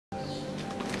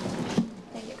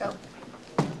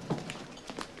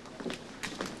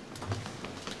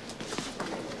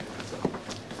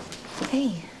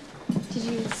Hey, did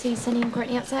you see Sunny and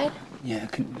Courtney outside? Yeah,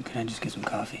 can I just get some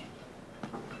coffee?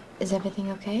 Is everything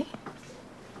okay?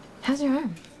 How's your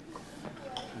arm?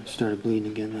 I started bleeding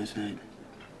again last night.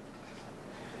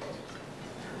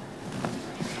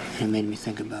 It made me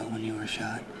think about when you were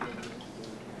shot.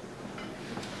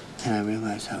 And I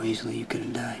realized how easily you could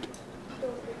have died.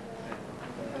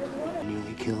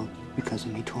 Nearly killed because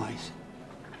of me twice.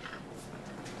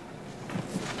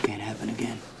 Can't happen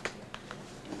again.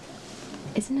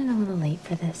 Isn't it a little late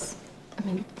for this? I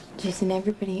mean, Jason,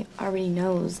 everybody already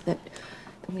knows that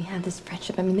we have this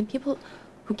friendship. I mean, the people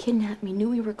who kidnapped me knew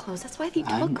we were close. That's why they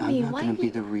took me. I'm not going to be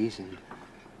the reason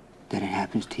that it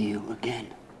happens to you again.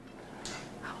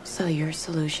 Oh, so your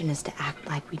solution is to act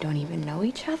like we don't even know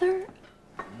each other?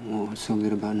 Well, what's so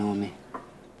good about knowing me?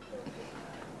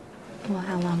 Well,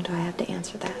 how long do I have to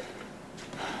answer that?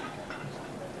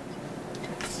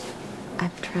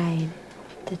 I've tried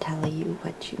to tell you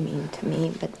what you mean to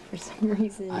me, but for some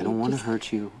reason I don't want to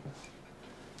hurt you.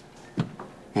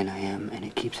 And I am, and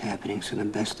it keeps happening, so the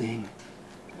best thing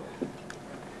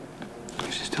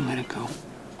is just to let it go.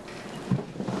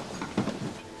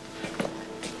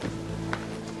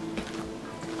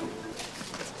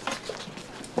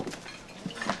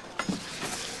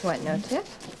 What, no tip?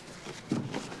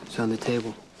 It's on the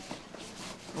table.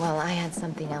 Well, I had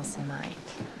something else in mind.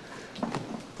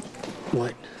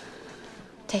 What?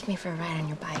 Take me for a ride on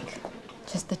your bike.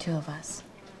 Just the two of us.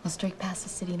 We'll streak past the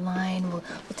city line. We'll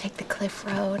take the cliff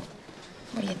road.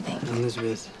 What do you think?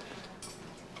 Elizabeth,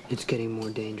 it's getting more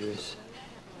dangerous.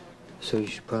 So you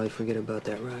should probably forget about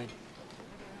that ride.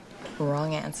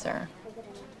 Wrong answer.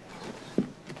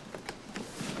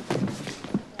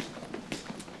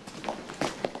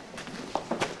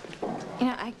 You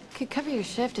know, I could cover your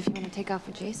shift if you want to take off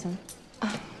with Jason.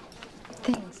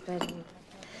 Thanks, but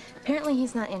apparently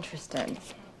he's not interested.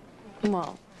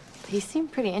 Well, he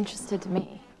seemed pretty interested to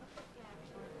me.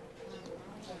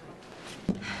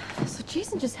 So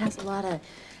Jason just has a lot of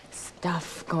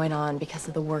stuff going on because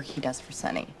of the work he does for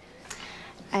Sunny.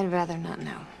 I'd rather not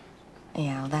know.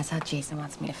 Yeah, well, that's how Jason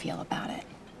wants me to feel about it.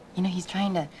 You know, he's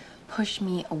trying to push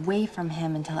me away from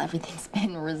him until everything's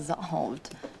been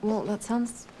resolved. Well, that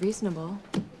sounds reasonable.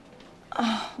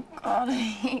 Oh, God, I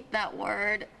hate that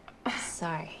word.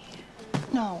 Sorry.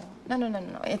 No.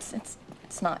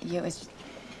 It's not you. It's just,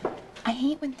 I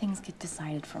hate when things get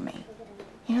decided for me.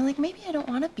 You know, like maybe I don't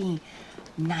want to be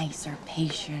nice or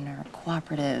patient or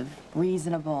cooperative,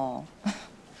 reasonable.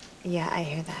 Yeah, I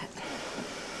hear that.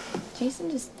 Jason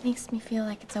just makes me feel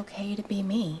like it's okay to be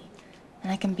me.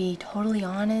 And I can be totally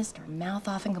honest or mouth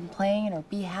off and complain or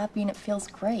be happy and it feels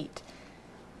great.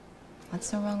 What's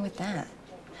so wrong with that?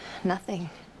 Nothing.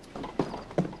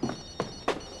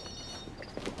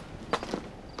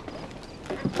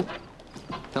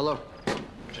 Hello?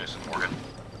 Jason Morgan.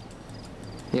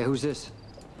 Yeah, who's this?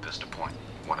 Vista Point.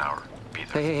 1 hour. Be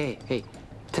there. Hey.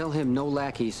 Tell him no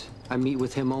lackeys. I meet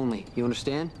with him only. You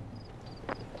understand?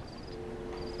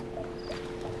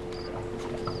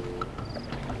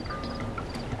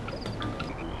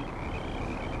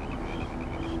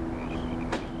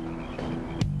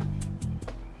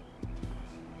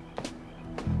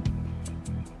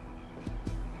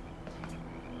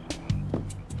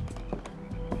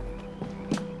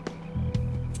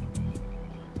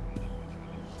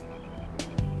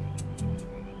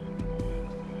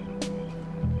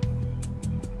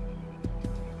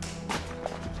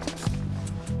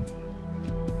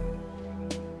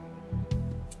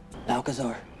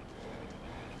 Alcazar.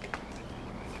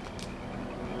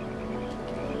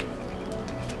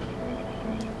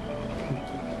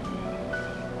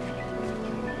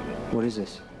 What is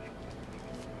this?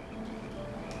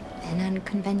 An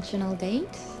unconventional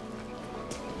date?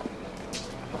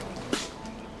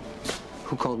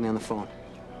 Who called me on the phone?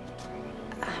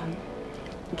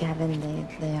 Gavin,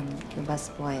 the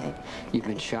busboy. You've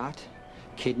been shot,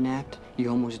 kidnapped, you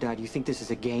almost died. You think this is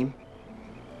a game?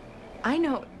 I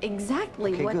know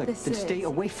exactly Okay, what good. this Then is. stay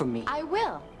away from me. I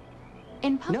will.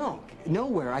 In public. No,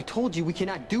 nowhere. I told you we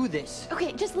cannot do this.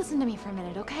 Okay, just listen to me for a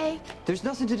minute, okay? There's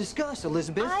nothing to discuss,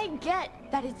 Elizabeth. I get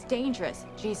that it's dangerous,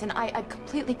 Jason. I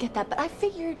completely get that, but I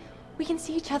figured we can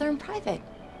see each other in private.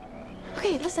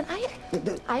 Okay, listen,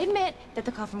 I admit that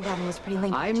the call from Gavin was pretty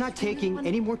lengthy. I am not taking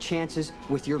any more chances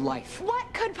with your life.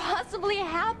 What could possibly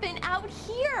happen out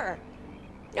here?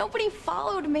 Nobody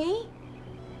followed me.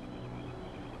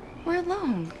 We're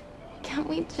alone. Can't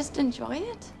we just enjoy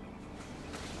it?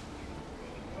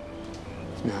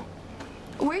 No.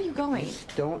 Where are you going?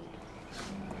 Don't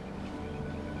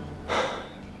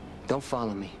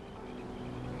follow me.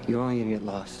 You're only gonna get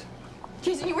lost.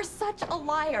 Jason, you were such a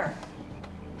liar.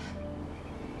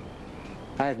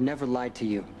 I have never lied to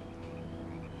you.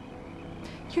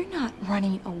 You're not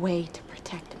running away to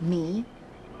protect me.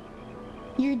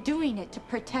 You're doing it to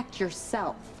protect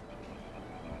yourself.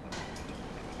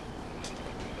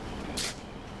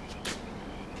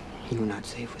 You're not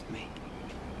safe with me.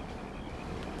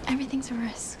 Everything's a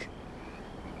risk.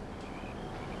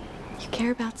 You care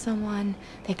about someone,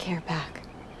 they care back.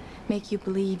 Make you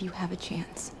believe you have a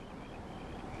chance.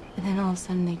 And then all of a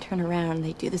sudden they turn around and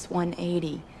they do this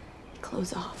 180.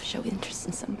 Close off, show interest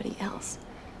in somebody else.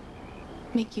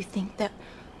 Make you think that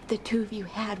the two of you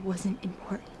had wasn't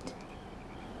important.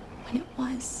 When it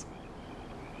was.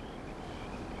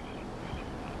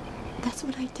 That's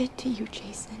what I did to you,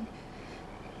 Jason.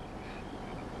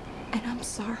 And I'm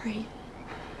sorry.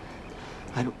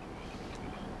 I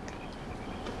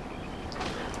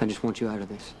just want you out of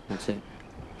this. That's it.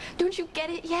 Don't you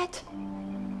get it yet?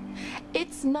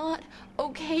 It's not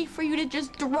okay for you to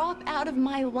just drop out of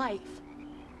my life.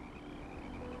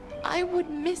 I would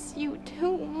miss you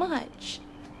too much.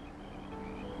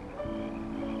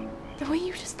 The way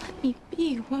you just let me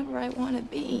be whoever I want to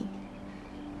be.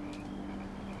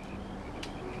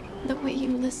 The way you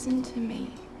listen to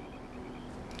me.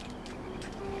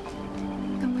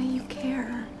 The way you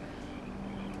care.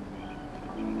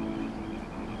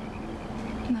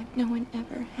 Like no one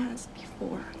ever has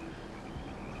before.